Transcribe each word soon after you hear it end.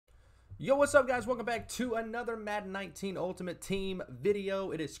Yo, what's up, guys? Welcome back to another Madden 19 Ultimate Team video.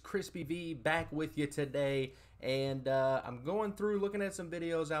 It is Crispy V back with you today, and I'm going through looking at some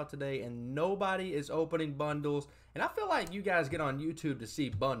videos out today, and nobody is opening bundles. And I feel like you guys get on YouTube to see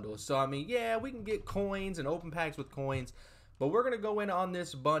bundles. So, I mean, yeah, we can get coins and open packs with coins, but we're going to go in on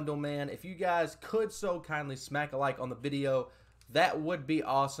this bundle, man. If you guys could so kindly smack a like on the video, that would be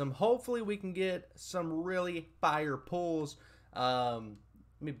awesome. Hopefully, we can get some really fire pulls.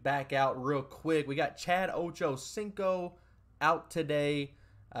 Let me back out real quick. We got Chad Ocho Cinco out today.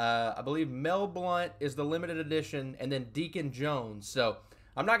 I believe Mel Blunt is the limited edition, and then Deacon Jones. So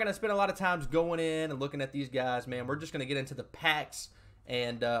I'm not going to spend a lot of time going in and looking at these guys, man. We're just going to get into the packs,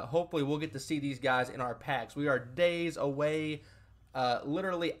 and hopefully we'll get to see these guys in our packs. We are days away,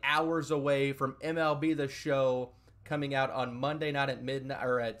 literally hours away from MLB The Show coming out on Monday night at midnight.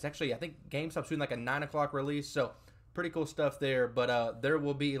 Or it's actually, I think GameStop's doing like a 9 o'clock release, so pretty cool stuff there, but there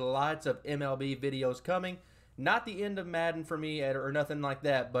will be lots of MLB videos coming. Not the end of Madden for me or nothing like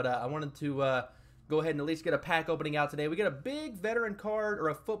that, but I wanted to go ahead and at least get a pack opening out today. We get a big veteran card or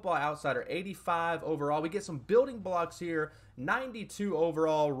a football outsider, 85 overall. We get some building blocks here, 92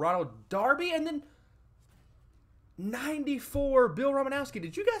 overall, Ronald Darby, and then 94 Bill Romanowski.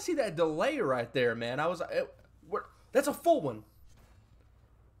 Did you guys see that delay right there, man? That's a full one.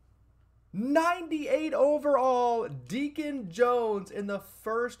 98 overall Deacon Jones in the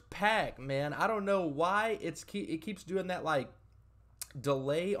first pack, man. I don't know why it keeps doing that like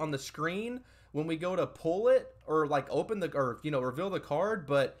delay on the screen when we go to pull it or like open the reveal the card,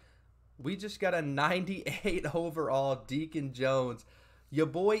 but we just got a 98 overall Deacon Jones. Your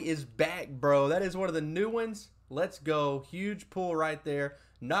boy is back, bro. That is one of the new ones. Let's go. Huge pull right there.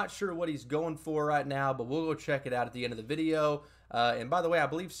 Not sure what he's going for right now, but we'll go check it out at the end of the video. And by the way, I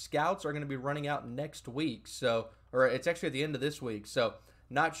believe scouts are going to be running out next week. Or it's actually at the end of this week. So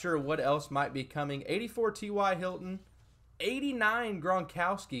not sure what else might be coming. 84 T.Y. Hilton, 89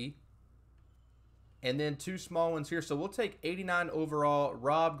 Gronkowski, and then two small ones here. So we'll take 89 overall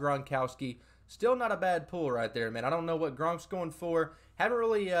Rob Gronkowski. Still not a bad pull right there, man. I don't know what Gronk's going for. Haven't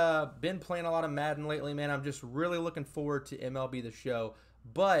really been playing a lot of Madden lately, man. I'm just really looking forward to MLB The Show.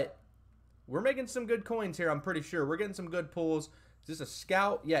 But we're making some good coins here, I'm pretty sure. We're getting some good pulls. Is this a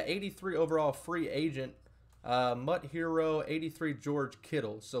scout? Yeah, 83 overall free agent. Mutt Hero, 83 George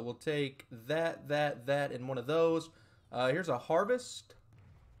Kittle. So we'll take that, and one of those. Here's a Harvest,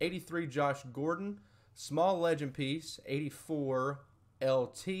 83 Josh Gordon. Small Legend piece, 84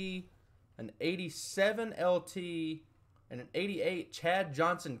 LT. An 87 LT. And an 88 Chad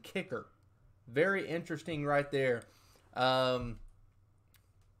Johnson kicker. Very interesting right there.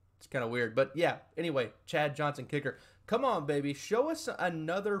 It's kind of weird, but yeah. Anyway, Chad Johnson kicker. Come on, baby. Show us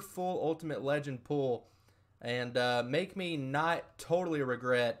another full Ultimate Legend pull, and make me not totally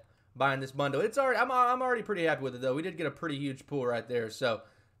regret buying this bundle. I'm already pretty happy with it though. We did get a pretty huge pull right there, so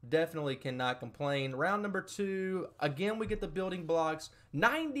definitely cannot complain. Round number 2. Again, we get the building blocks.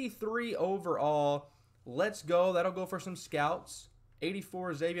 93 overall. Let's go. That'll go for some scouts.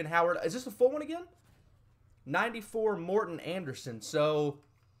 84 Xavier Howard. Is this a full one again? 94 Morton Anderson. So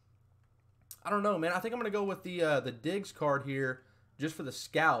I don't know, man. I think I'm going to go with the Diggs card here just for the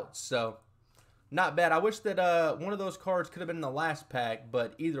scouts. So, not bad. I wish that one of those cards could have been in the last pack,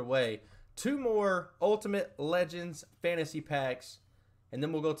 but either way. 2 more Ultimate Legends fantasy packs, and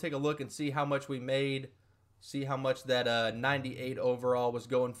then we'll go take a look and see how much we made, see how much that 98 overall was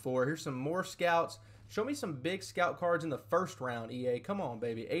going for. Here's some more scouts. Show me some big scout cards in the first round, EA. Come on,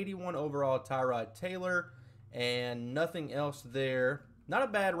 baby. 81 overall Tyrod Taylor, and nothing else there. Not a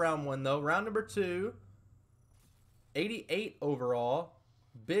bad round 1, though. Round number 2, 88 overall,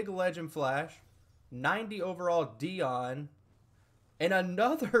 big legend flash, 90 overall Dion, and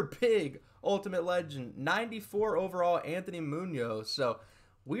another big ultimate legend, 94 overall Anthony Munoz. So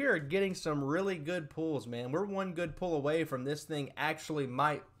we are getting some really good pulls, man. We're one good pull away from this thing actually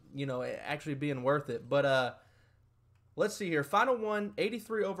actually being worth it. But let's see here. Final one,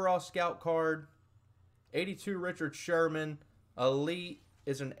 83 overall scout card, 82 Richard Sherman. Elite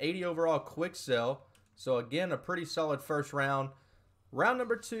is an 80 overall quick sell. So, again, a pretty solid first round. Round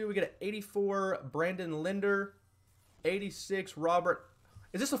number 2, we get an 84 Brandon Linder, 86 Robert.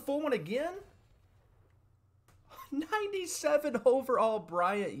 Is this a full one again? 97 overall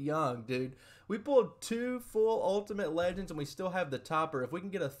Bryant Young, dude. We pulled 2 full Ultimate Legends, and we still have the topper. If we can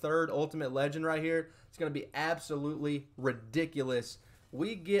get a third Ultimate Legend right here, it's going to be absolutely ridiculous.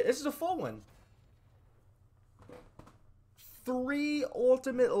 This is a full one. 3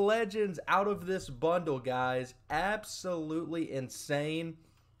 Ultimate Legends out of this bundle, guys. Absolutely insane.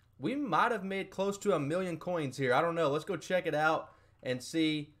 We might have made close to 1 million coins here. I don't know. Let's go check it out and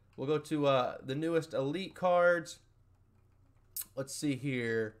see We'll go to the newest Elite cards. Let's see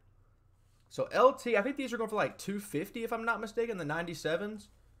here. So LT, I think these are going for like 250 if I'm not mistaken, the 97s.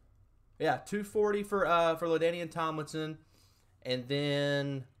 Yeah, 240 for LaDainian Tomlinson. And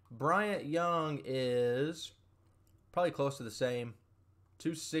then Bryant Young is probably close to the same,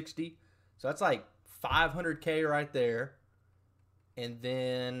 260. So that's like 500K right there. And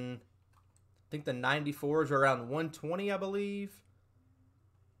then I think the 94s are around 120, I believe.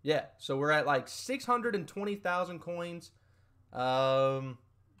 Yeah, so we're at like 620,000 coins. The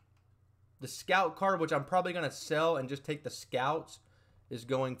scout card, which I'm probably going to sell and just take the scouts, is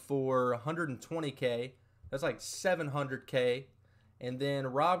going for 120K. That's like 700K. And then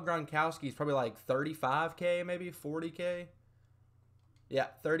Rob Gronkowski is probably like 35K, maybe 40K. Yeah,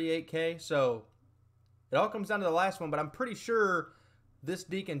 38K. So it all comes down to the last one, but I'm pretty sure this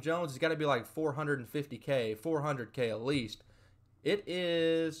Deacon Jones has got to be like 450K, 400K at least. It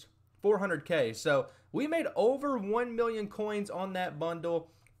is 400K. So we made over 1 million coins on that bundle.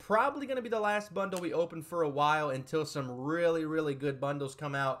 Probably going to be the last bundle we open for a while until some really, really good bundles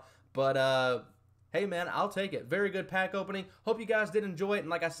come out. But, hey, man, I'll take it. Very good pack opening. Hope you guys did enjoy it. And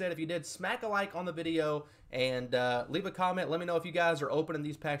like I said, if you did, smack a like on the video and leave a comment. Let me know if you guys are opening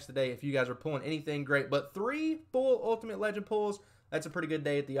these packs today, if you guys are pulling anything great. But 3 full Ultimate Legend pulls, that's a pretty good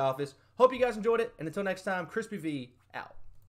day at the office. Hope you guys enjoyed it. And until next time, Crispy V out.